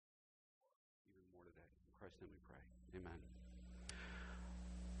Christ's name we pray. Amen.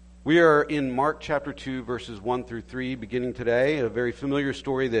 We are in Mark chapter 2, verses 1 through 3, beginning today. A very familiar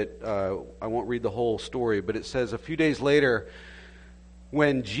story that I won't read the whole story, but it says, a few days later,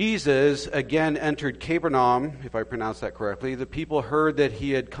 when Jesus again entered Capernaum, if I pronounce that correctly, the people heard that he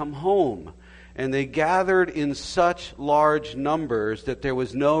had come home, and they gathered in such large numbers that there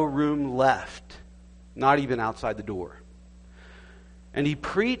was no room left, not even outside the door. And he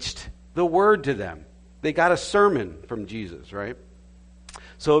preached the word to them. They got a sermon from Jesus, right?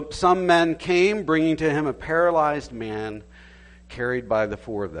 So some men came, bringing to him a paralyzed man carried by the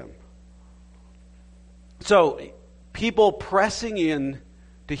four of them. So people pressing in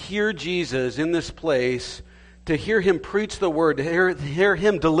to hear Jesus in this place, to hear him preach the word, to hear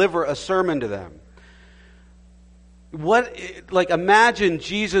him deliver a sermon to them. Imagine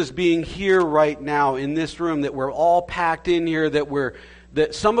Jesus being here right now in this room, that we're all packed in here,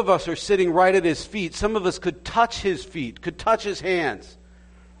 that some of us are sitting right at his feet. Some of us could touch his feet, could touch his hands.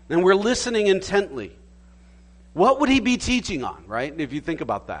 And we're listening intently. What would he be teaching on, right? If you think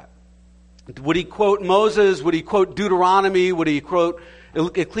about that. Would he quote Moses? Would he quote Deuteronomy? Would he quote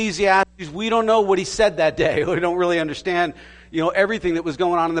Ecclesiastes? We don't know what he said that day. We don't really understand, everything that was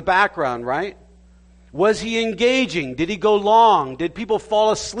going on in the background, right? Was he engaging? Did he go long? Did people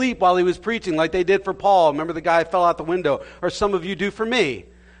fall asleep while he was preaching like they did for Paul? Remember the guy fell out the window? Or some of you do for me.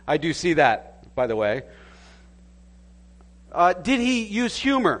 I do see that, by the way. Did he use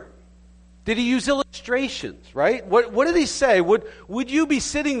humor? Did he use illustrations, right? What did he say? Would you be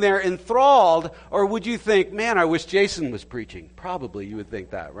sitting there enthralled, or would you think, man, I wish Jason was preaching? Probably you would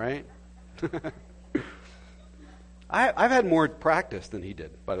think that, right? I've had more practice than he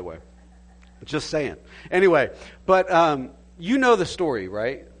did, by the way. Just saying. Anyway, but you know the story,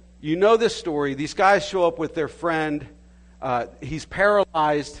 right? You know this story. These guys show up with their friend. He's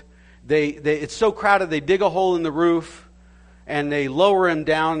paralyzed. It's so crowded, they dig a hole in the roof, and they lower him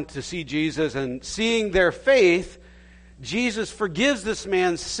down to see Jesus. And seeing their faith, Jesus forgives this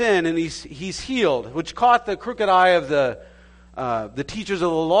man's sin, and he's healed, which caught the crooked eye of the teachers of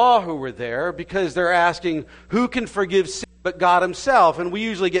the law who were there, because they're asking, who can forgive sin but God himself? And we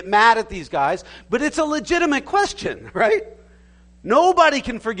usually get mad at these guys, but it's a legitimate question, right? Nobody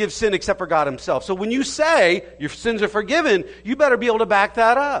can forgive sin except for God himself. So when you say your sins are forgiven, you better be able to back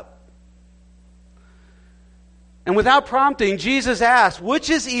that up. And without prompting, Jesus asked,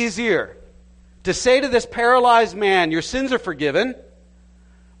 which is easier? To say to this paralyzed man, your sins are forgiven,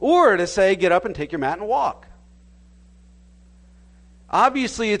 or to say, get up and take your mat and walk?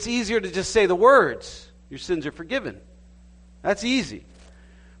 Obviously, it's easier to just say the words, your sins are forgiven. That's easy.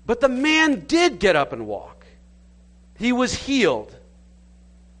 But the man did get up and walk. He was healed.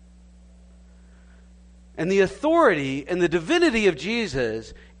 And the authority and the divinity of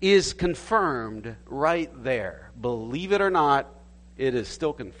Jesus is confirmed right there. Believe it or not, it is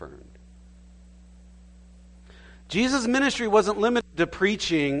still confirmed. Jesus' ministry wasn't limited to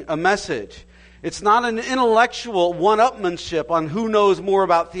preaching a message. It's not an intellectual one-upmanship on who knows more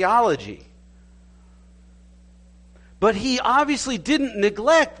about theology. But he obviously didn't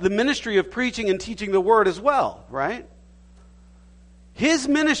neglect the ministry of preaching and teaching the word as well, right? His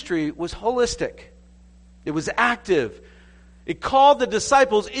ministry was holistic. It was active. It called the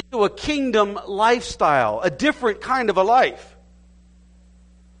disciples into a kingdom lifestyle, a different kind of a life,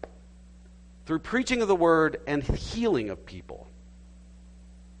 through preaching of the word and healing of people.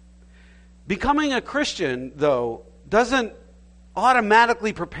 Becoming a Christian, though, doesn't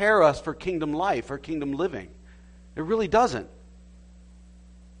automatically prepare us for kingdom life or kingdom living. It really doesn't.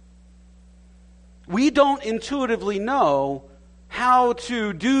 We don't intuitively know how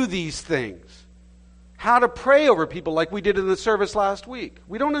to do these things. How to pray over people like we did in the service last week.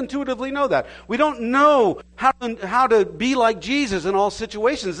 We don't intuitively know that. We don't know how to be like Jesus in all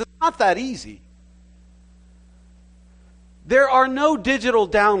situations. It's not that easy. There are no digital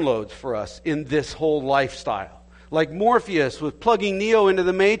downloads for us in this whole lifestyle. Like Morpheus with plugging Neo into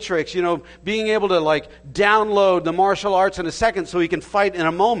the Matrix, being able to download the martial arts in a second so he can fight in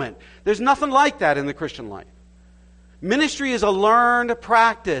a moment. There's nothing like that in the Christian life. Ministry is a learned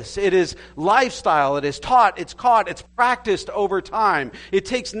practice. It is lifestyle. It is taught. It's caught. It's practiced over time. It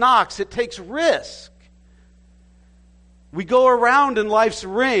takes knocks. It takes risk. We go around in life's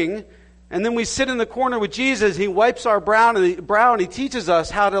ring, and then we sit in the corner with Jesus. He wipes our brow and he teaches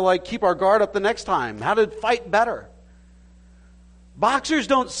us how to keep our guard up the next time, how to fight better. Boxers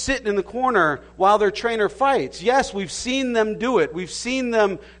don't sit in the corner while their trainer fights. Yes, we've seen them do it. We've seen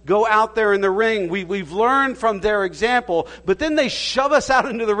them go out there in the ring. We've learned from their example, but then they shove us out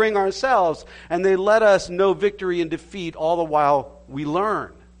into the ring ourselves, and they let us know victory and defeat all the while we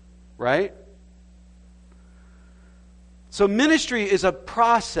learn, right? So ministry is a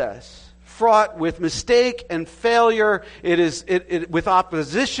process fraught with mistake and failure. It is with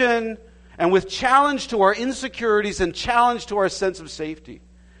opposition and with challenge to our insecurities and challenge to our sense of safety.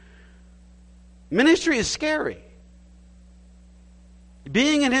 Ministry is scary.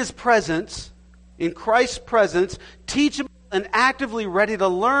 Being in His presence, in Christ's presence, teachable and actively ready to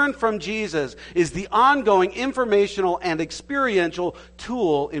learn from Jesus is the ongoing informational and experiential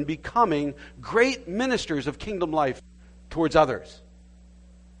tool in becoming great ministers of kingdom life towards others.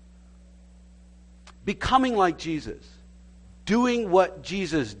 Becoming like Jesus, doing what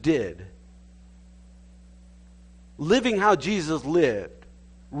Jesus did, living how Jesus lived,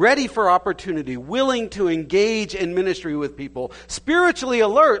 ready for opportunity, willing to engage in ministry with people, spiritually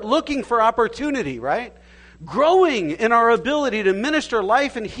alert, looking for opportunity, right? Growing in our ability to minister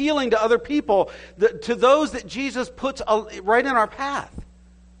life and healing to other people, to those that Jesus puts right in our path,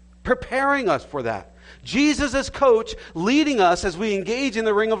 preparing us for that. Jesus as coach, leading us as we engage in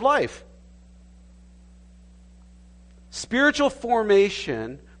the ring of life. Spiritual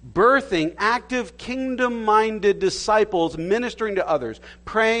formation, birthing active kingdom-minded disciples, ministering to others,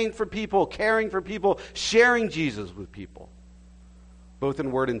 praying for people, caring for people, sharing Jesus with people, both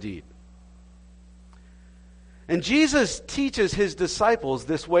in word and deed. And Jesus teaches His disciples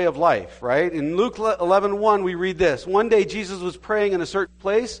this way of life, right? In Luke 11:1, we read this. One day Jesus was praying in a certain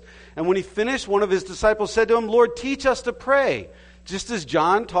place, and when He finished, one of His disciples said to Him, "Lord, teach us to pray, just as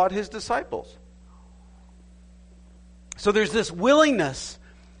John taught his disciples." So there's this willingness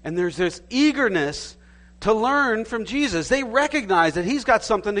and there's this eagerness to learn from Jesus. They recognize that He's got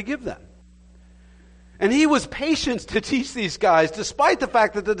something to give them. And He was patient to teach these guys, despite the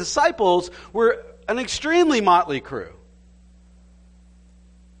fact that the disciples were an extremely motley crew.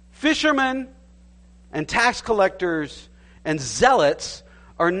 Fishermen and tax collectors and zealots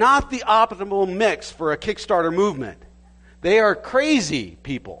are not the optimal mix for a Kickstarter movement. They are crazy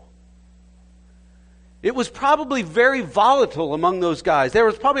people. It was probably very volatile among those guys. There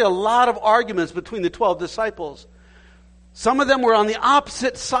was probably a lot of arguments between the 12 disciples. Some of them were on the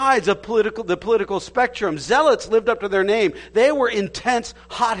opposite sides of the political spectrum. Zealots lived up to their name. They were intense,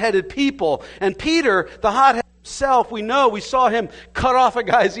 hot-headed people. And Peter, the hothead himself, we saw him cut off a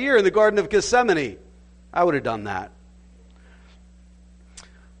guy's ear in the Garden of Gethsemane. I would have done that.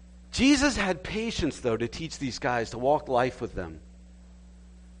 Jesus had patience, though, to teach these guys, to walk life with them.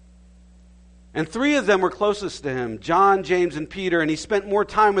 And 3 of them were closest to Him, John, James, and Peter, and He spent more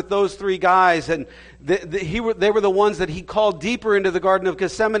time with those 3 guys, and they were the ones that He called deeper into the Garden of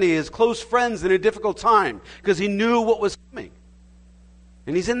Gethsemane, His close friends in a difficult time, because He knew what was coming.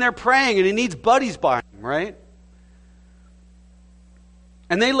 And He's in there praying, and He needs buddies by Him, right?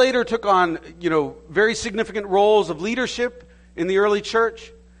 And they later took on, very significant roles of leadership in the early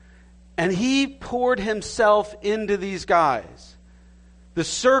church, and He poured Himself into these guys. The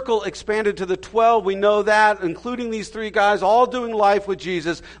circle expanded to the 12, we know that, including these 3 guys, all doing life with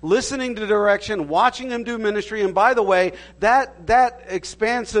Jesus, listening to direction, watching Him do ministry. And by the way, that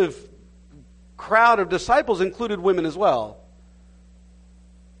expansive crowd of disciples included women as well.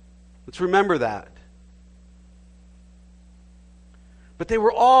 Let's remember that. But they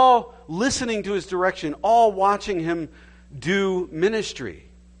were all listening to His direction, all watching Him do ministry,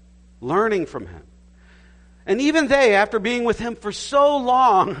 learning from Him. And even they, after being with Him for so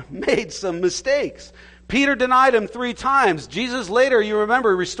long, made some mistakes. Peter denied Him 3 times. Jesus later, you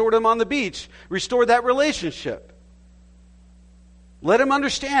remember, restored him on the beach, restored that relationship. Let him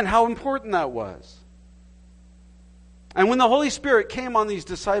understand how important that was. And when the Holy Spirit came on these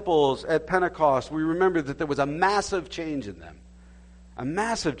disciples at Pentecost, we remember that there was a massive change in them. A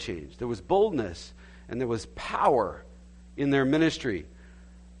massive change. There was boldness and there was power in their ministry.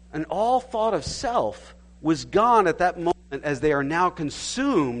 And all thought of self was gone at that moment as they are now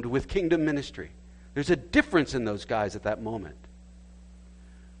consumed with kingdom ministry. There's a difference in those guys at that moment.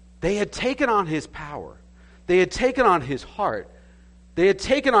 They had taken on His power. They had taken on His heart. They had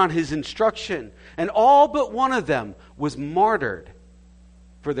taken on His instruction. And all but one of them was martyred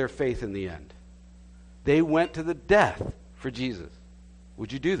for their faith in the end. They went to the death for Jesus.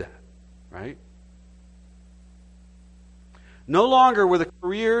 Would you do that? Right? No longer were the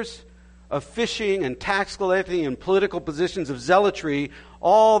careers of fishing and tax collecting and political positions of zealotry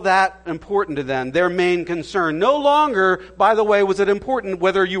all that important to them, their main concern. No longer, by the way, was it important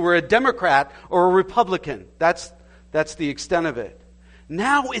whether you were a Democrat or a Republican. That's the extent of it.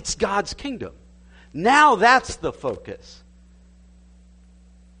 Now it's God's kingdom. Now that's the focus.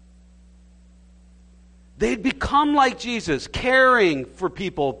 They'd become like Jesus, caring for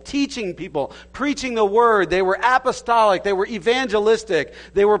people, teaching people, preaching the word. They were apostolic. They were evangelistic.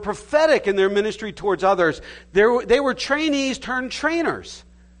 They were prophetic in their ministry towards others. They were trainees turned trainers.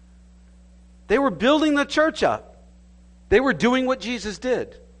 They were building the church up. They were doing what Jesus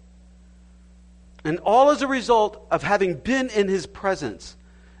did. And all as a result of having been in his presence,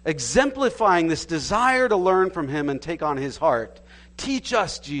 exemplifying this desire to learn from him and take on his heart. Teach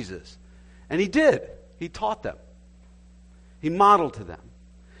us, Jesus. And he did. He taught them. He modeled to them.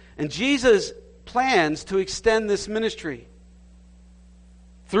 And Jesus plans to extend this ministry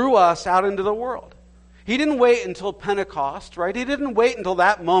through us out into the world. He didn't wait until Pentecost, right? He didn't wait until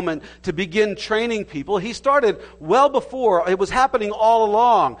that moment to begin training people. He started well before. It was happening all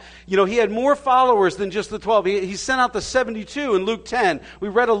along. You know, he had more followers than just the 12. He sent out the 72 in Luke 10. We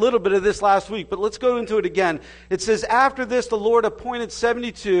read a little bit of this last week, but let's go into it again. It says, after this, the Lord appointed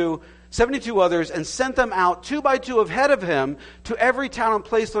 72 others and sent them out 2 by 2 ahead of him to every town and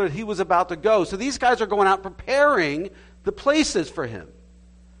place that he was about to go. So these guys are going out preparing the places for him,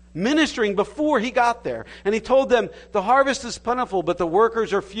 ministering before he got there. And he told them, the harvest is plentiful, but the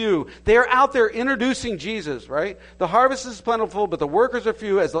workers are few. They are out there introducing Jesus, right? The harvest is plentiful, but the workers are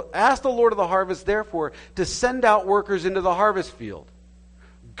few. Ask the Lord of the harvest, therefore, to send out workers into the harvest field.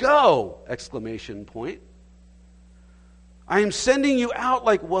 Go! Exclamation point. I am sending you out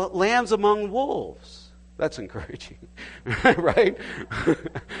like lambs among wolves. That's encouraging, right?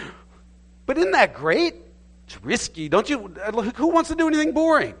 But isn't that great? It's risky, don't you? Who wants to do anything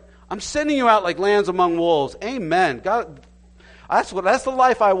boring? I'm sending you out like lambs among wolves. Amen. God, that's the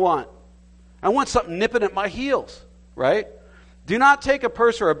life I want. I want something nipping at my heels, right? Do not take a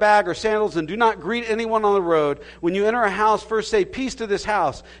purse or a bag or sandals, and do not greet anyone on the road. When you enter a house, first say, peace to this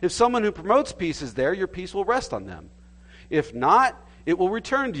house. If someone who promotes peace is there, your peace will rest on them. If not, it will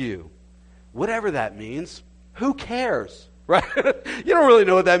return to you. Whatever that means, who cares? Right? You don't really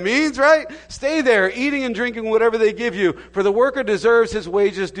know what that means, right? Stay there, eating and drinking whatever they give you, for the worker deserves his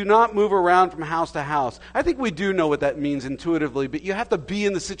wages. Do not move around from house to house. I think we do know what that means intuitively, but you have to be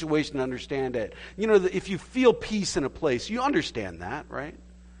in the situation to understand it. You know, if you feel peace in a place, you understand that, right?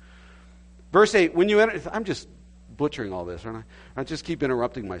 Verse 8, when you enter, I'm just butchering all this, aren't I? I just keep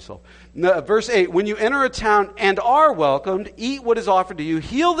interrupting myself. No, verse 8, when you enter a town and are welcomed, eat what is offered to you,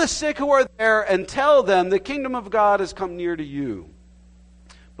 heal the sick who are there, and tell them the kingdom of God has come near to you.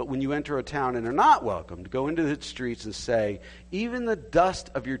 But when you enter a town and are not welcomed, go into the streets and say, even the dust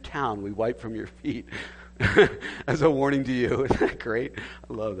of your town we wipe from your feet, as a warning to you. Isn't that great?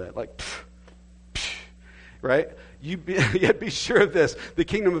 I love that. Like, pff, pff, right? Yet be sure of this, the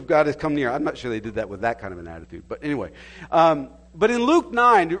kingdom of God has come near. I'm not sure they did that with that kind of an attitude. But anyway, but in Luke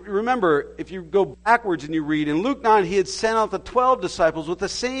 9, remember, if you go backwards and you read, in Luke 9, he had sent out the 12 disciples with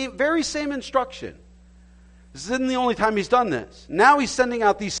the very same instruction. This isn't the only time he's done this. Now he's sending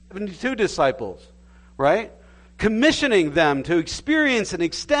out these 72 disciples, right? Commissioning them to experience and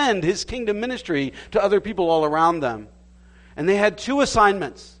extend his kingdom ministry to other people all around them. And they had 2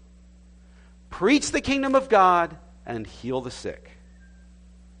 assignments. Preach the kingdom of God and heal the sick.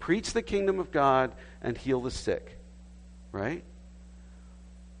 Preach the kingdom of God and heal the sick. Right?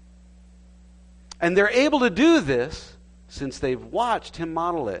 And they're able to do this since they've watched him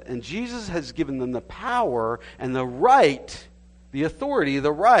model it. And Jesus has given them the power and the right, the authority,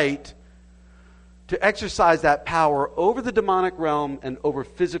 the right to exercise that power over the demonic realm and over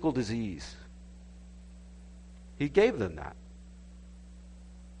physical disease. He gave them that.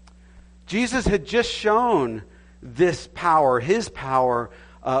 Jesus had just shown this power, his power,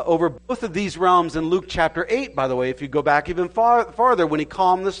 over both of these realms in Luke chapter 8, by the way, if you go back even farther, when he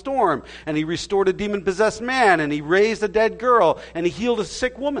calmed the storm, and he restored a demon-possessed man, and he raised a dead girl, and he healed a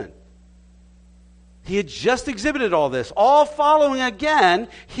sick woman. He had just exhibited all this, all following again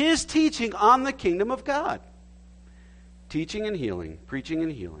his teaching on the kingdom of God. Teaching and healing, preaching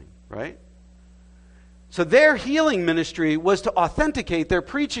and healing, right? So their healing ministry was to authenticate their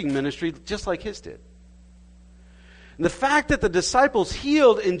preaching ministry just like his did. And the fact that the disciples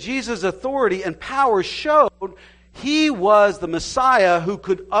healed in Jesus' authority and power showed he was the Messiah who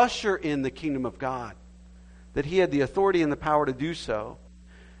could usher in the kingdom of God. That he had the authority and the power to do so.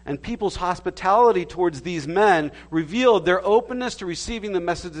 And people's hospitality towards these men revealed their openness to receiving the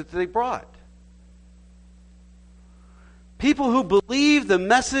message that they brought. People who believed the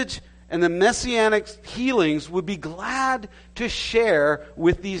message and the messianic healings would be glad to share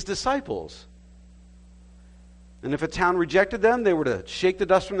with these disciples. And if a town rejected them, they were to shake the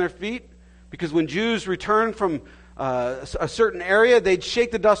dust from their feet, because when Jews returned from a certain area, they'd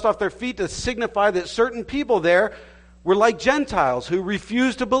shake the dust off their feet to signify that certain people there were like Gentiles who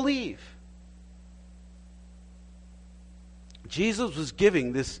refused to believe. Jesus was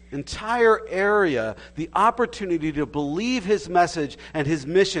giving this entire area the opportunity to believe his message and his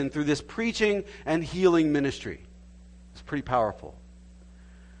mission through this preaching and healing ministry. It's pretty powerful.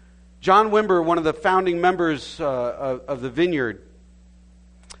 John Wimber, one of the founding members of the Vineyard,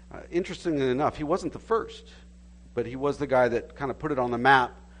 interestingly enough, he wasn't the first, but he was the guy that kind of put it on the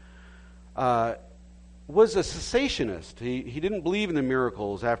map, was a cessationist. He didn't believe in the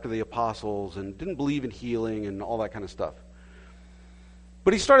miracles after the apostles and didn't believe in healing and all that kind of stuff.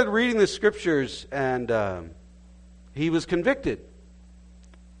 But he started reading the scriptures and he was convicted.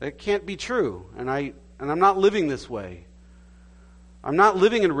 That can't be true. And I'm not living this way. I'm not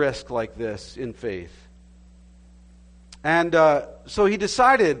living in risk like this in faith. And so he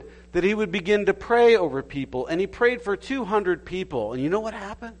decided that he would begin to pray over people. And he prayed for 200 people. And you know what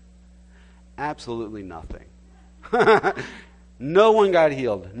happened? Absolutely nothing. No one got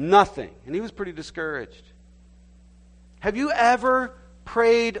healed. Nothing. And he was pretty discouraged. Have you ever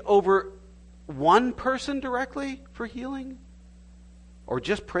prayed over one person directly for healing? Or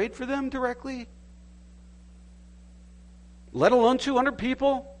just prayed for them directly? Let alone 200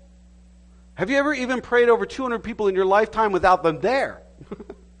 people? Have you ever even prayed over 200 people in your lifetime without them there?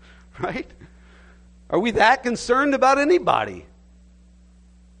 Right? Are we that concerned about anybody?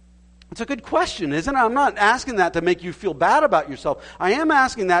 It's a good question, isn't it? I'm not asking that to make you feel bad about yourself. I am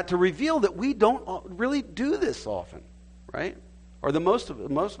asking that to reveal that we don't really do this often, right? Or most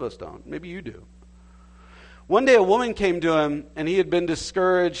of us don't. Maybe you do. One day a woman came to him and he had been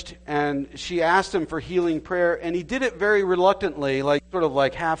discouraged and she asked him for healing prayer and he did it very reluctantly, sort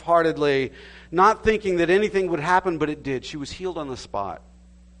of half-heartedly, not thinking that anything would happen, but it did. She was healed on the spot.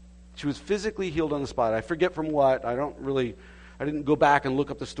 She was physically healed on the spot. I forget from what. I didn't go back and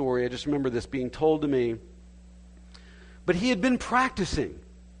look up the story. I just remember this being told to me. But he had been practicing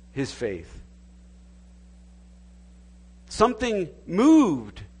his faith. Something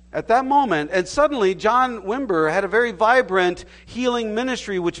moved at that moment, and suddenly John Wimber had a very vibrant healing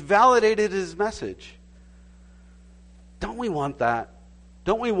ministry which validated his message. Don't we want that?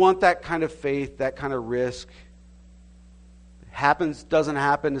 Don't we want that kind of faith, that kind of risk? Happens, doesn't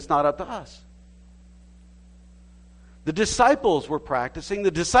happen, it's not up to us. The disciples were practicing.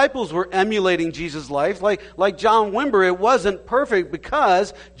 The disciples were emulating Jesus' life. Like John Wimber, it wasn't perfect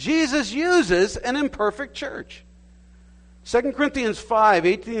because Jesus uses an imperfect church. 2 Corinthians 5,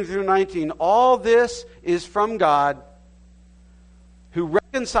 18 through 19, all this is from God who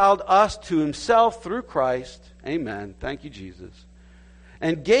reconciled us to himself through Christ. Amen. Thank you, Jesus.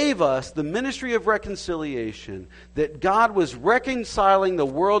 And gave us the ministry of reconciliation, that God was reconciling the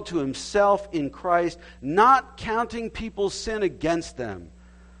world to himself in Christ, not counting people's sin against them.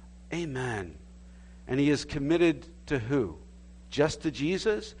 Amen. And he is committed to who? Just to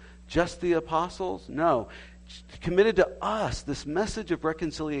Jesus? Just the apostles? No. Committed to us, this message of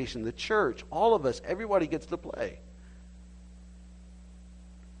reconciliation, the church, all of us, everybody gets to play.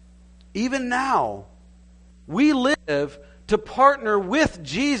 Even now, we live to partner with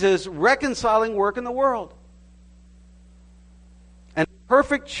Jesus' reconciling work in the world. And a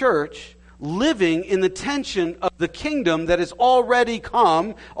perfect church living in the tension of the kingdom that has already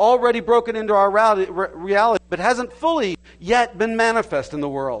come, already broken into our reality, but hasn't fully yet been manifest in the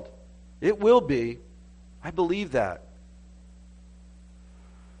world. It will be. I believe that.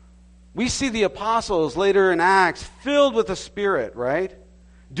 We see the apostles later in Acts filled with the Spirit, right?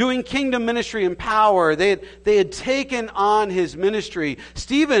 Doing kingdom ministry in power. They had taken on his ministry.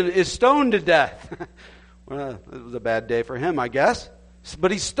 Stephen is stoned to death. Well, it was a bad day for him, I guess.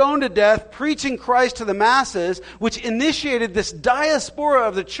 But he's stoned to death, preaching Christ to the masses, which initiated this diaspora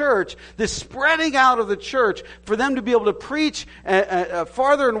of the church, this spreading out of the church, for them to be able to preach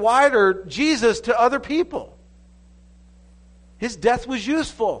farther and wider Jesus to other people. His death was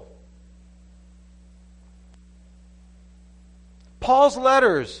useful. Paul's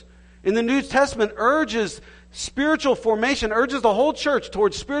letters in the New Testament urges spiritual formation, urges the whole church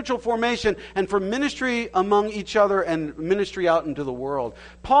towards spiritual formation and for ministry among each other and ministry out into the world.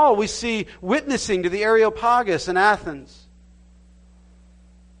 Paul, we see witnessing to the Areopagus in Athens.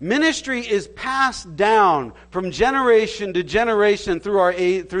 Ministry is passed down from generation to generation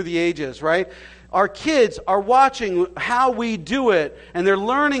through the ages, right? Our kids are watching how we do it, and they're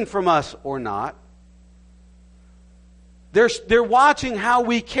learning from us or not. They're watching how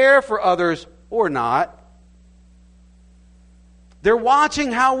we care for others or not. They're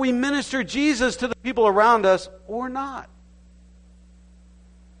watching how we minister Jesus to the people around us or not.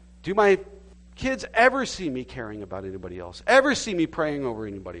 Do my kids ever see me caring about anybody else? Ever see me praying over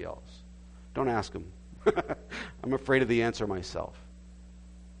anybody else? Don't ask them. I'm afraid of the answer myself.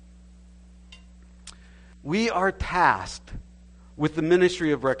 We are tasked with the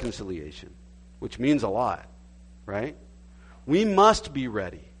ministry of reconciliation, which means a lot, right? We must be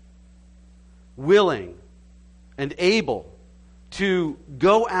ready, willing, and able to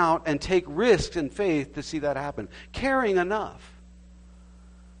go out and take risks in faith to see that happen, caring enough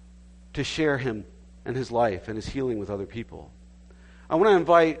to share him and his life and his healing with other people. I want to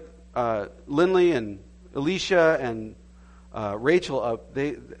invite Lindley and Alicia and Rachel up.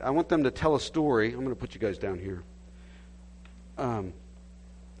 I want them to tell a story. I'm going to put you guys down here.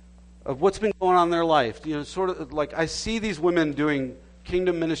 Of what's been going on in their life. You know, sort of like I see these women doing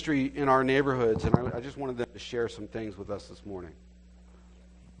kingdom ministry in our neighborhoods, and I just wanted them to share some things with us this morning.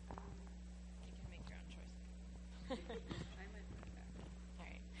 You can make your own choice. All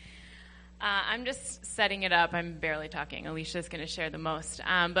right. I'm just setting it up. I'm barely talking. Alicia's going to share the most.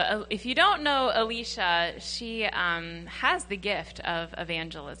 But if you don't know Alicia, she has the gift of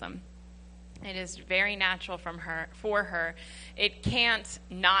evangelism. It is very natural for her. It can't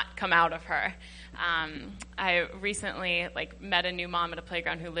not come out of her. I recently met a new mom at a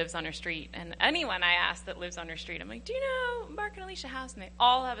playground who lives on her street, and anyone I ask that lives on her street, I'm like, do you know Mark and Alicia House? And they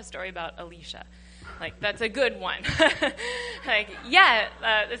all have a story about Alicia. That's a good one.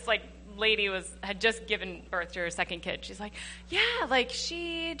 This lady had just given birth to her second kid. She's like, yeah,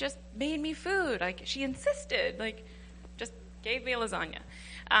 she just made me food. She insisted, just gave me lasagna.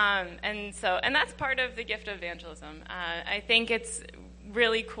 And that's part of the gift of evangelism. I think it's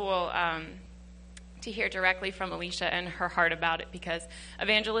really cool to hear directly from Alicia and her heart about it, because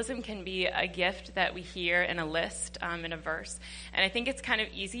evangelism can be a gift that we hear in a list, in a verse. And I think it's kind of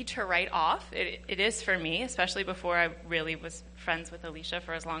easy to write off. It is for me, especially before I really was friends with Alicia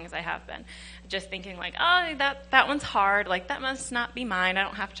for as long as I have been. Just thinking that one's hard. That must not be mine. I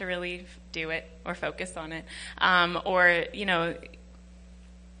don't have to really do it or focus on it.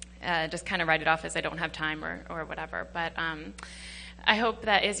 Just kind of write it off as I don't have time or whatever. But I hope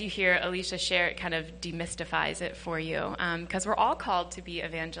that as you hear Alicia share, it kind of demystifies it for you. Because we're all called to be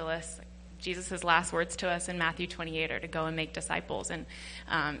evangelists. Jesus' last words to us in Matthew 28 are to go and make disciples, and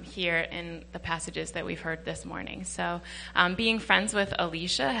here in the passages that we've heard this morning. So being friends with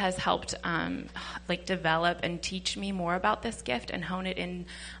Alicia has helped develop and teach me more about this gift and hone it in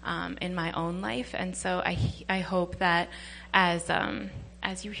my own life. And so I hope that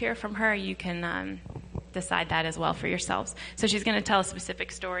as you hear from her, you can decide that as well for yourselves. So she's going to tell a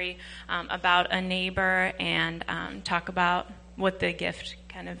specific story about a neighbor and talk about what the gift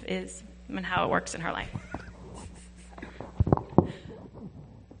kind of is and how it works in her life.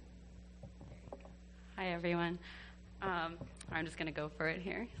 Hi, everyone. I'm just going to go for it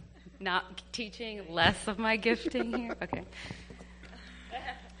here. Not teaching, less of my gifting here. Okay.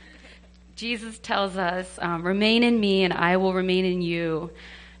 Jesus tells us, remain in me and I will remain in you.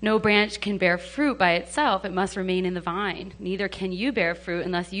 No branch can bear fruit by itself. It must remain in the vine. Neither can you bear fruit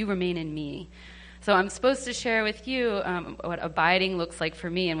unless you remain in me. So I'm supposed to share with you what abiding looks like for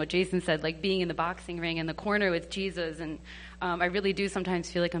me, and what Jason said, being in the boxing ring in the corner with Jesus. And I really do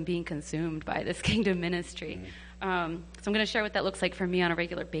sometimes feel like I'm being consumed by this kingdom ministry. So I'm going to share what that looks like for me on a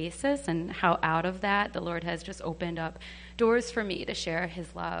regular basis, and how out of that the Lord has just opened up doors for me to share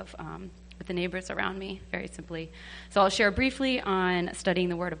his love with the neighbors around me, very simply. So I'll share briefly on studying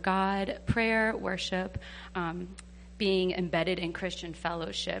the Word of God, prayer, worship, being embedded in Christian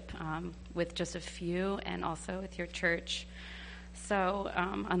fellowship with just a few, and also with your church. So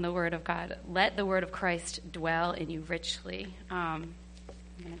on the Word of God, let the Word of Christ dwell in you richly. I'm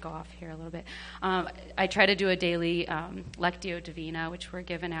going to go off here a little bit. I try to do a daily Lectio Divina, which we're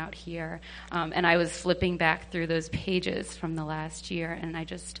given out here, and I was flipping back through those pages from the last year, and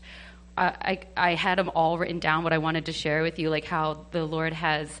I had them all written down, what I wanted to share with you, how the Lord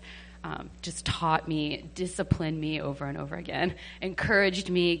has just taught me, disciplined me over and over again,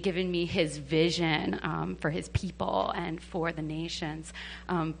 encouraged me, given me his vision for his people and for the nations.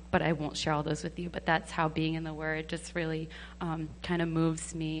 But I won't share all those with you, but that's how being in the Word just really kind of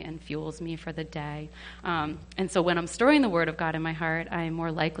moves me and fuels me for the day. And so when I'm storing the Word of God in my heart, I am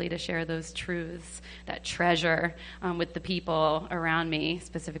more likely to share those truths, that treasure, with the people around me,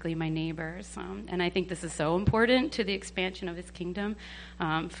 specifically my neighbors. And I think this is so important to the expansion of his kingdom,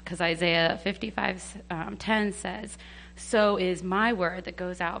 because Isaiah 55:10 says, "So is my word that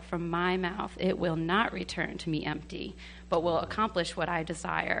goes out from my mouth. It will not return to me empty, but will accomplish what I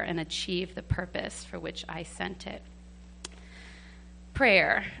desire and achieve the purpose for which I sent it."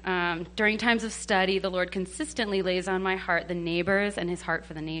 Prayer. During times of study, the Lord consistently lays on my heart the neighbors and his heart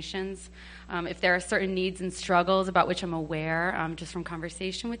for the nations. If there are certain needs and struggles about which I'm aware, just from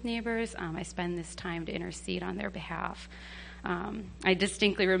conversation with neighbors, I spend this time to intercede on their behalf. I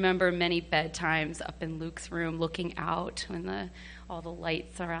distinctly remember many bedtimes up in Luke's room looking out when all the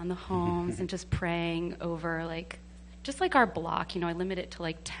lights around the homes and just praying over just like our block, I limit it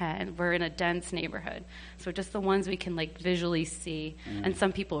to 10. We're in a dense neighborhood. So just the ones we can visually see. And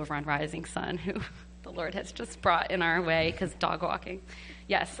some people have run Rising Sun who the Lord has just brought in our way because dog walking.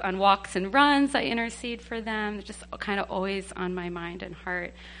 Yes, on walks and runs, I intercede for them. They're just kind of always on my mind and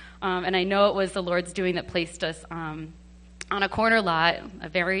heart. And I know it was the Lord's doing that placed us on a corner lot, a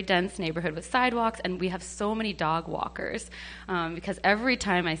very dense neighborhood with sidewalks, and we have so many dog walkers because every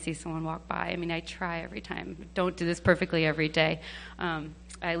time I see someone walk by, I try every time. Don't do this perfectly every day.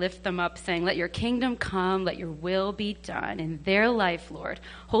 I lift them up saying, let your kingdom come, let your will be done in their life, Lord.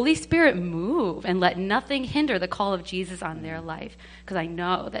 Holy Spirit, move, and let nothing hinder the call of Jesus on their life, because I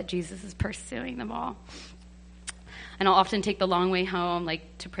know that Jesus is pursuing them all. And I'll often take the long way home,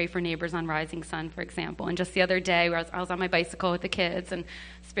 to pray for neighbors on Rising Sun, for example. And just the other day, where I was on my bicycle with the kids, and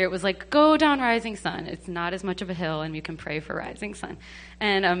Spirit was like, go down Rising Sun. It's not as much of a hill, and you can pray for Rising Sun.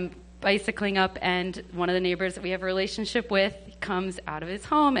 And I'm bicycling up, and one of the neighbors that we have a relationship with comes out of his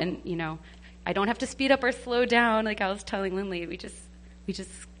home, and, I don't have to speed up or slow down. Like I was telling Lindley, we just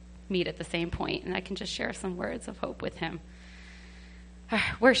meet at the same point, and I can just share some words of hope with him.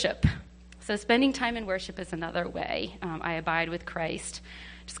 Worship. So spending time in worship is another way I abide with Christ.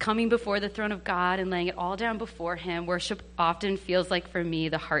 Just coming before the throne of God and laying it all down before him. Worship often feels like, for me,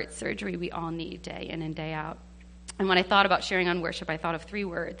 the heart surgery we all need day in and day out. And when I thought about sharing on worship, I thought of 3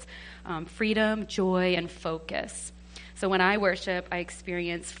 words: freedom, joy, and focus. So when I worship, I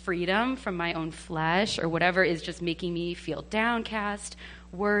experience freedom from my own flesh or whatever is just making me feel downcast,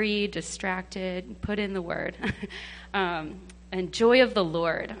 worried, distracted. Put in the word. And joy of the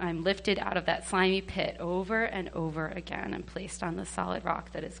Lord, I'm lifted out of that slimy pit over and over again and placed on the solid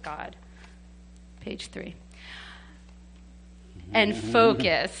rock that is God. Page 3. And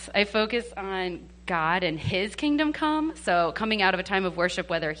focus. I focus on God and his kingdom come. So coming out of a time of worship,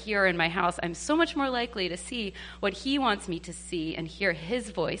 whether here or in my house, I'm so much more likely to see what he wants me to see and hear his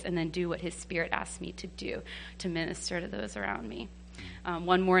voice and then do what his Spirit asks me to do to minister to those around me.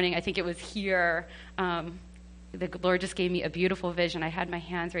 One morning, I think it was here, the Lord just gave me a beautiful vision. I had my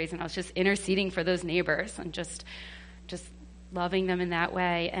hands raised, and I was just interceding for those neighbors and just loving them in that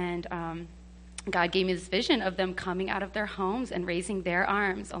way. And God gave me this vision of them coming out of their homes and raising their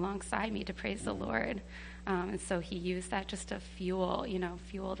arms alongside me to praise the Lord. And so he used that just to fuel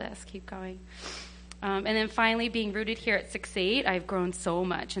this, keep going. And then finally, being rooted here at 6-8, I've grown so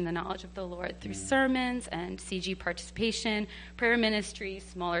much in the knowledge of the Lord through sermons and CG participation, prayer ministry,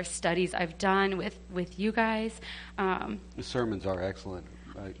 smaller studies I've done with you guys. The sermons are excellent.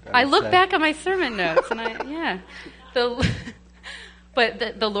 I look back at my sermon notes, and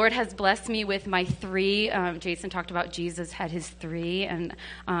But the Lord has blessed me with my 3. Jason talked about Jesus had his 3, and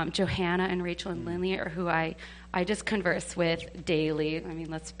Johanna and Rachel and Lindley are who I just converse with daily.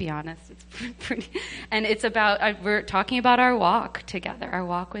 Let's be honest, it's pretty. And it's about, we're talking about our walk together, our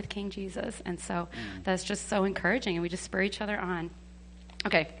walk with King Jesus. And so that's just so encouraging, and we just spur each other on.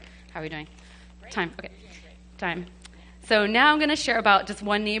 Okay, how are we doing? Great. Time, okay, time. So now I'm going to share about just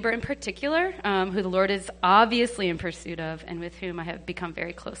one neighbor in particular who the Lord is obviously in pursuit of and with whom I have become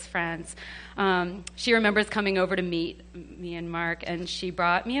very close friends. She remembers coming over to meet me and Mark, and she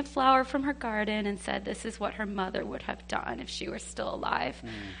brought me a flower from her garden and said this is what her mother would have done if she were still alive.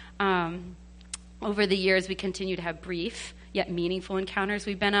 Over the years, we continue to have brief yet meaningful encounters.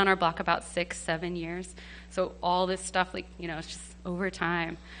 We've been on our block about 6-7 years. So all this stuff, it's just over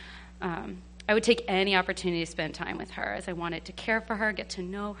time. I would take any opportunity to spend time with her as I wanted to care for her, get to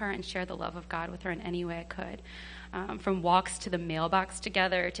know her, and share the love of God with her in any way I could. From walks to the mailbox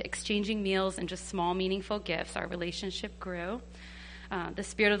together to exchanging meals and just small, meaningful gifts, our relationship grew. The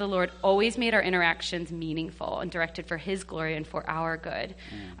Spirit of the Lord always made our interactions meaningful and directed for his glory and for our good.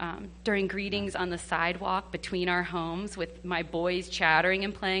 During greetings on the sidewalk between our homes with my boys chattering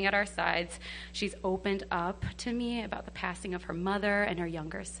and playing at our sides, she's opened up to me about the passing of her mother and her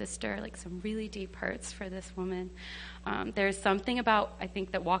younger sister, some really deep hurts for this woman. There's something about, I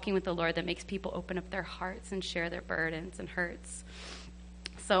think, that walking with the Lord that makes people open up their hearts and share their burdens and hurts.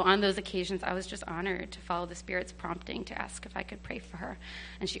 So on those occasions, I was just honored to follow the Spirit's prompting to ask if I could pray for her.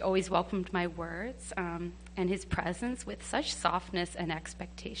 And she always welcomed my words and his presence with such softness and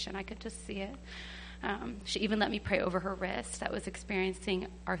expectation. I could just see it. She even let me pray over her wrist that was experiencing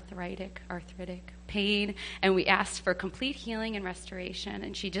arthritic pain, and we asked for complete healing and restoration,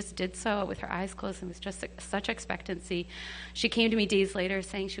 and she just did so with her eyes closed and with just such expectancy. She came to me days later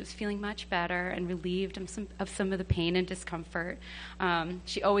saying she was feeling much better and relieved of some of the pain and discomfort.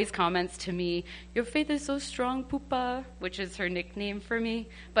 She always comments to me, "Your faith is so strong, Pupa," which is her nickname for me,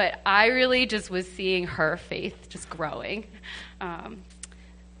 but I really just was seeing her faith just growing.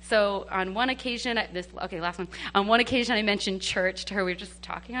 So on one occasion, last one. On one occasion, I mentioned church to her. We were just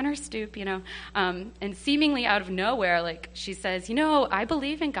talking on her stoop, and seemingly out of nowhere, like she says, I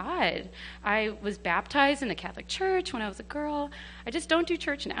believe in God. I was baptized in the Catholic Church when I was a girl. I just don't do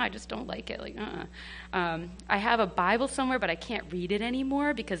church now. I just don't like it. I have a Bible somewhere, but I can't read it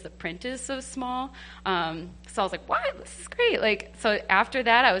anymore because the print is so small. So I was like, what? This is great. So after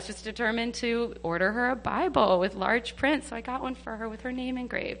that, I was just determined to order her a Bible with large print. So I got one for her with her name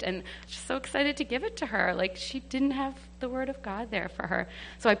engraved. And just so excited to give it to her. She didn't have the Word of God there for her.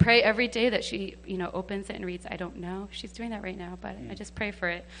 So I pray every day that she, opens it and reads. I don't know if she's doing that right now, but I just pray for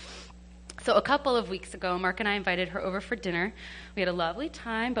it. So a couple of weeks ago, Mark and I invited her over for dinner. We had a lovely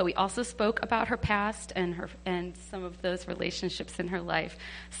time, but we also spoke about her past and some of those relationships in her life.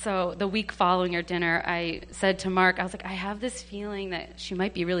 So the week following our dinner, I said to Mark, I was like, I have this feeling that she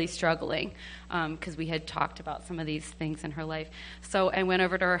might be really struggling because we had talked about some of these things in her life. So I went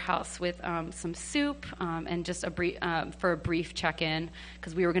over to her house with some soup and just for a brief check-in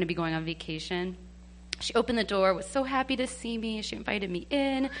because we were going to be going on vacation. She opened the door, was so happy to see me. She invited me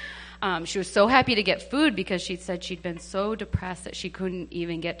in. She was so happy to get food because she said she'd been so depressed that she couldn't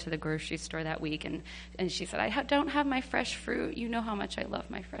even get to the grocery store that week. And she said, I don't have my fresh fruit. You know how much I love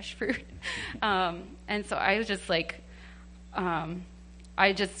my fresh fruit. And so I was just like,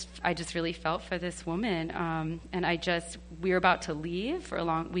 I just really felt for this woman. And we were about to leave for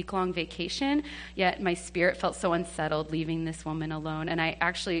a week-long vacation, yet my spirit felt so unsettled leaving this woman alone. And I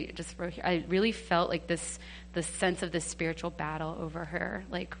actually I really felt like the sense of this spiritual battle over her,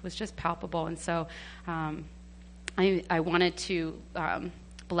 was just palpable. And so I wanted to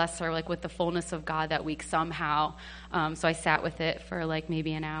bless her, with the fullness of God that week somehow. So I sat with it for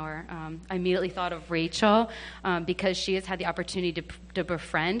maybe an hour. I immediately thought of Rachel because she has had the opportunity to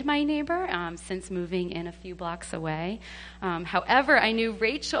befriend my neighbor since moving in a few blocks away. However, I knew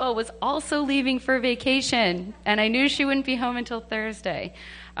Rachel was also leaving for vacation, and I knew she wouldn't be home until Thursday.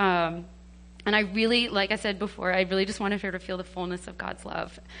 And I really, like I said before, I really just wanted her to feel the fullness of God's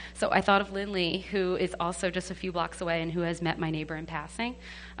love. So I thought of Lindley, who is also just a few blocks away and who has met my neighbor in passing.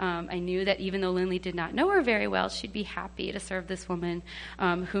 I knew that even though Lindley did not know her very well, she'd be happy to serve this woman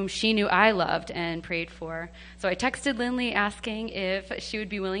whom she knew I loved and prayed for. So I texted Lindley asking if she would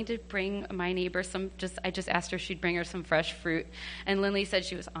be willing to bring my neighbor I just asked her if she'd bring her some fresh fruit. And Lindley said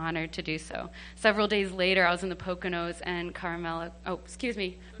she was honored to do so. Several days later, I was in the Poconos and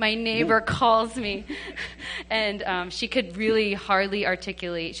my neighbor calls me. And she could really hardly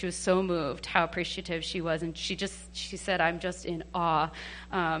articulate. She was so moved how appreciative she was. And she said, I'm just in awe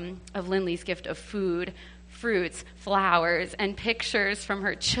of Lindley's gift of food, fruits, flowers, and pictures from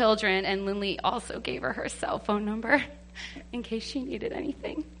her children. And Lindley also gave her cell phone number in case she needed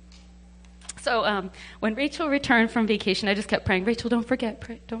anything. So when Rachel returned from vacation, I just kept praying, Rachel, don't forget.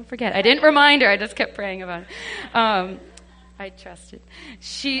 I didn't remind her. I just kept praying about it. I trusted.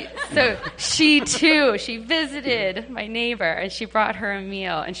 She visited my neighbor, and she brought her a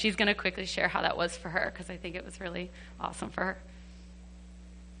meal, and she's going to quickly share how that was for her, because I think it was really awesome for her.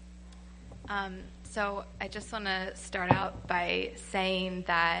 So I just want to start out by saying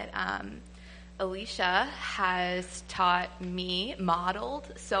that Alicia has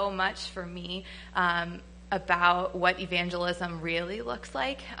modeled so much for me about what evangelism really looks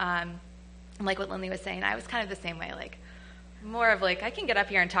like. Like what Lindley was saying, I was kind of the same way, more of I can get up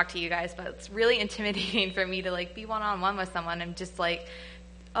here and talk to you guys, but it's really intimidating for me to be one-on-one with someone and just let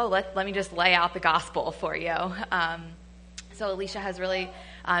me just lay out the gospel for you. So Alicia has really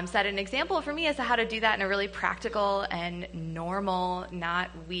set an example for me as to how to do that in a really practical and normal, not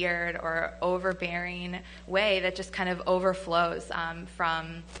weird or overbearing way that just kind of overflows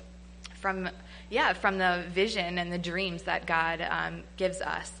from the vision and the dreams that God gives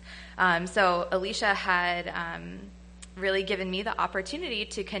us. So Alicia had really given me the opportunity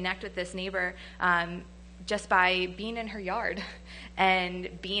to connect with this neighbor just by being in her yard and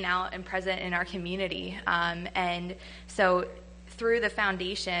being out and present in our community. And so through the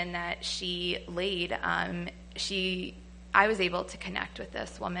foundation that she laid, I was able to connect with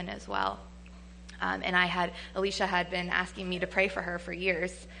this woman as well. And Alicia had been asking me to pray for her for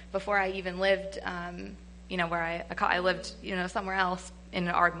years before I even lived, where I lived, somewhere else in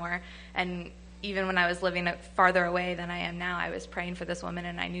Ardmore. And even when I was living farther away than I am now, I was praying for this woman,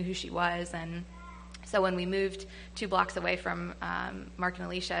 and I knew who she was. And so when we moved 2 blocks away from Mark and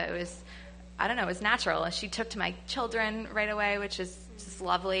Alicia, it was, I don't know, it was natural. She took to my children right away, which is just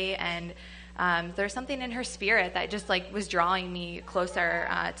lovely. And there's something in her spirit that just like was drawing me closer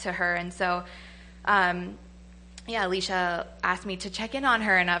to her. And so, Alicia asked me to check in on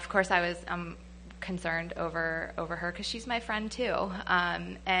her, and of course I was concerned over her because she's my friend too.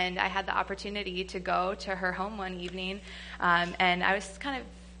 And I had the opportunity to go to her home one evening, and I was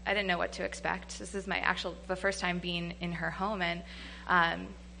I didn't know what to expect. This is the first time being in her home, and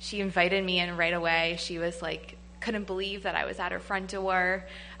she invited me in right away. She was like, couldn't believe that I was at her front door,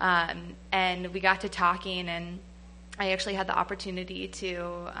 and we got to talking, and I actually had the opportunity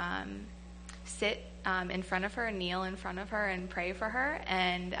to sit in front of her, kneel in front of her, and pray for her,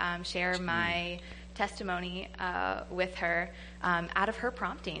 and share my testimony with her out of her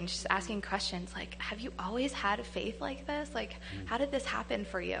prompting, just asking questions like, have you always had a faith like this? Like, how did this happen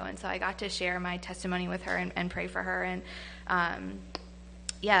for you? And so I got to share my testimony with her and pray for her. And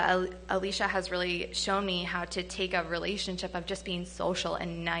Alicia has really shown me how to take a relationship of just being social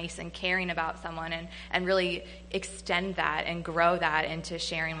and nice and caring about someone and really extend that and grow that into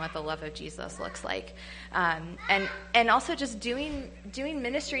sharing what the love of Jesus looks like. And also just doing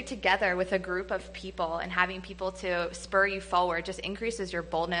ministry together with a group of people and having people to spur you forward just increases your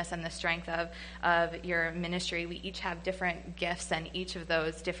boldness and the strength of your ministry. We each have different gifts, and each of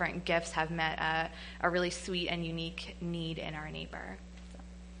those different gifts have met a really sweet and unique need in our neighbor.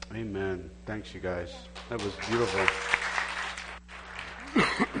 Amen. Thanks, you guys. That was beautiful.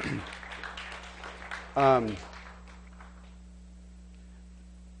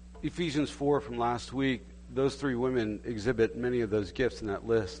 Ephesians 4 from last week, those 3 women exhibit many of those gifts in that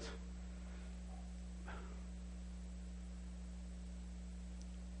list.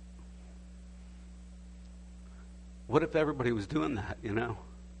 What if everybody was doing that, you know?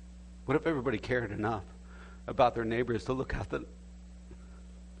 What if everybody cared enough about their neighbors to look out that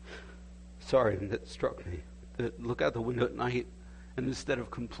struck me. Look out the window at night, and instead of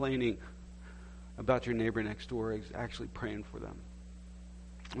complaining about your neighbor next door, actually praying for them.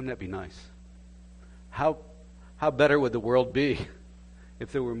 Wouldn't that be nice? How better would the world be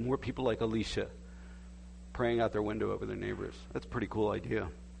if there were more people like Alicia praying out their window over their neighbors? That's a pretty cool idea.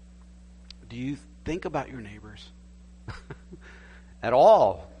 Do you think about your neighbors at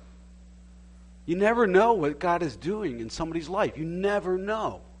all? You never know what God is doing in somebody's life. You never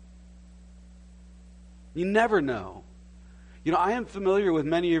know. You never know. You know, I am familiar with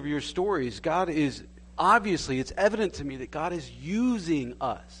many of your stories. God is, obviously, it's evident to me that God is using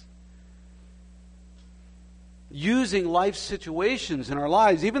us. Using life situations in our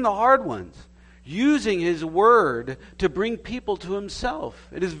lives, even the hard ones. Using His Word to bring people to Himself.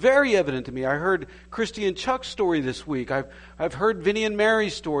 It is very evident to me. I heard Christy and Chuck's story this week. I've heard Vinny and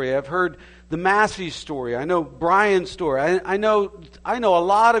Mary's story. I've heard the Massey's story. I know Brian's story. I know a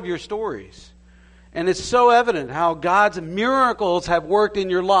lot of your stories. And it's so evident how God's miracles have worked in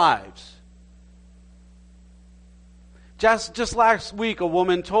your lives. Just last week, a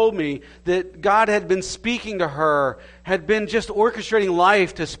woman told me that God had been speaking to her, had been just orchestrating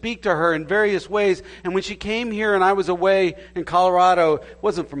life to speak to her in various ways. And when she came here and I was away in Colorado, it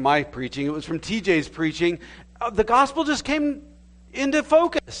wasn't from my preaching, it was from TJ's preaching, the gospel just came into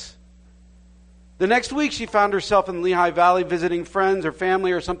focus. The next week, she found herself in Lehigh Valley visiting friends or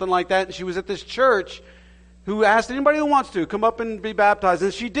family or something like that, and she was at this church who asked anybody who wants to come up and be baptized,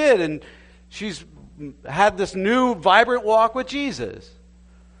 and she did, and she's had this new, vibrant walk with Jesus.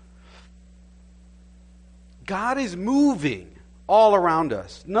 God is moving all around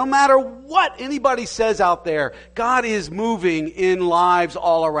us. No matter what anybody says out there, God is moving in lives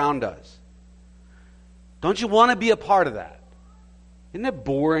all around us. Don't you want to be a part of that? Isn't it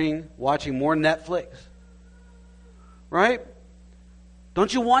boring watching more Netflix? Right?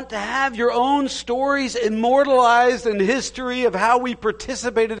 Don't you want to have your own stories immortalized in history of how we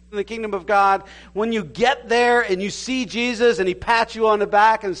participated in the kingdom of God? When you get there and you see Jesus and He pats you on the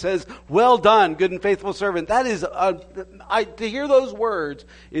back and says, "Well done, good and faithful servant." That is, to hear those words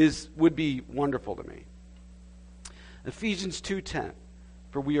would be wonderful to me. Ephesians 2:10,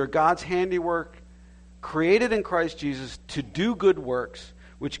 for we are God's handiwork, created in Christ Jesus to do good works,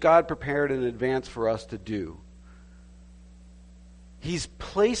 which God prepared in advance for us to do. He's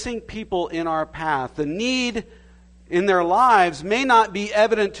placing people in our path. The need in their lives may not be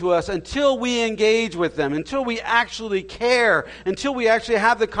evident to us until we engage with them, until we actually care, until we actually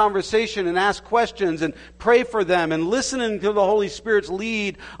have the conversation and ask questions and pray for them and listen to the Holy Spirit's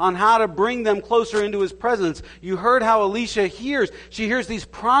lead on how to bring them closer into His presence. You heard how Alicia hears. She hears these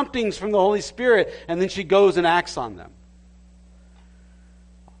promptings from the Holy Spirit, and then she goes and acts on them.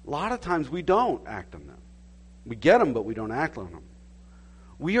 A lot of times we don't act on them. We get them, but we don't act on them.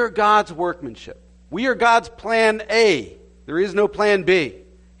 We are God's workmanship. We are God's plan A. There is no plan B.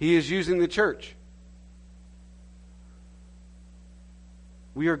 He is using the church.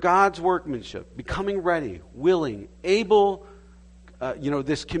 We are God's workmanship, becoming ready, willing, able,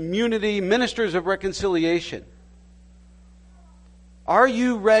 this community, ministers of reconciliation. Are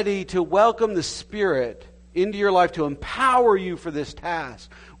you ready to welcome the Spirit into your life to empower you for this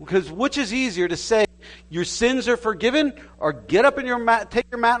task? Because which is easier to say, your sins are forgiven, or get up in your mat, take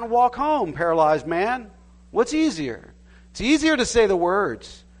your mat and walk home, paralyzed man? What's easier? It's easier to say the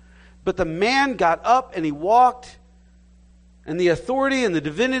words. But the man got up and he walked, and the authority and the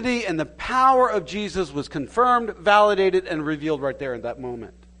divinity and the power of Jesus was confirmed, validated, and revealed right there in that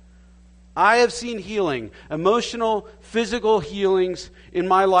moment. I have seen healing, emotional, physical healings in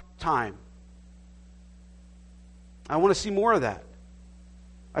my lifetime. I want to see more of that.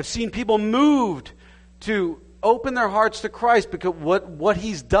 I've seen people moved to open their hearts to Christ because what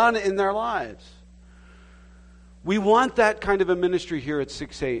He's done in their lives. We want that kind of a ministry here at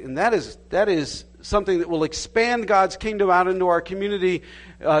 6-8, and that is something that will expand God's kingdom out into our community.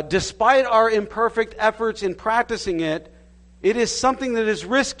 Despite our imperfect efforts in practicing it, it is something that is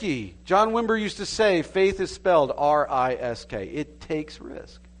risky. John Wimber used to say, faith is spelled R-I-S-K. It takes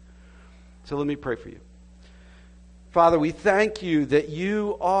risk. So let me pray for you. Father, we thank you that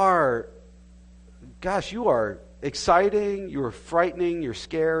you are exciting, you are frightening, you're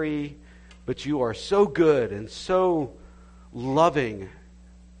scary, but you are so good and so loving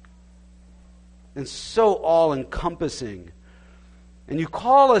and so all-encompassing. And you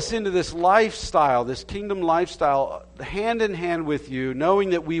call us into this lifestyle, this kingdom lifestyle, hand in hand with you,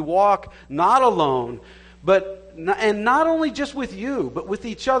 knowing that we walk not alone, and not only just with you, but with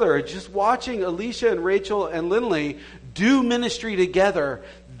each other. Just watching Alicia and Rachel and Lindley do ministry together.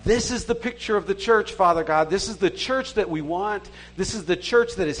 This is the picture of the church, Father God. This is the church that we want. This is the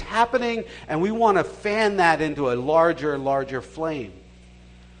church that is happening, and we want to fan that into a larger and larger flame.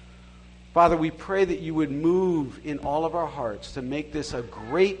 Father, we pray that you would move in all of our hearts to make this a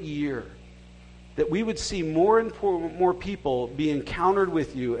great year, that we would see more and more people be encountered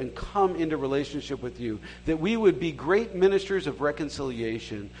with you and come into relationship with you, that we would be great ministers of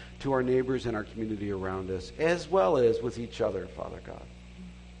reconciliation to our neighbors and our community around us, as well as with each other, Father God.